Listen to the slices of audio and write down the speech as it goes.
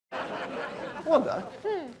Wanda,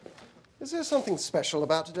 is there something special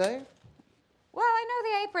about today? Well, I know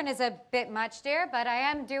the apron is a bit much, dear, but I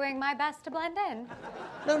am doing my best to blend in.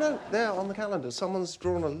 No, there on the calendar. Someone's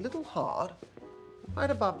drawn a little heart right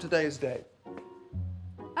above today's date.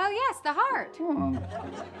 Oh, yes, the heart.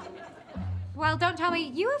 Well, don't tell me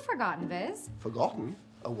you have forgotten, Viz. Forgotten?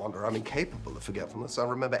 Oh, Wanda, I'm incapable of forgetfulness. I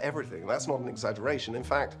remember everything. That's not an exaggeration. In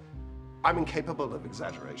fact, I'm incapable of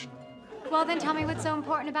exaggeration. Well, then tell me what's so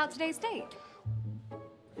important about today's date.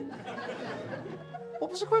 What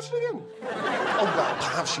was the question again? Oh, well,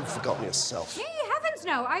 perhaps you've forgotten yourself. Gee, heavens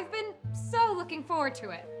no. I've been so looking forward to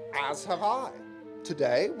it. As have I.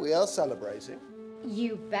 Today, we are celebrating.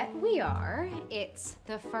 You bet we are. It's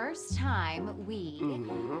the first time we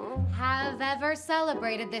have ever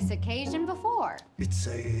celebrated this occasion before. It's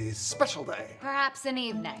a special day. Perhaps an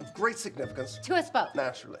evening. Great significance. To us both.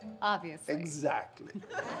 Naturally. Obviously. Exactly.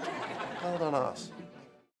 Well done, us.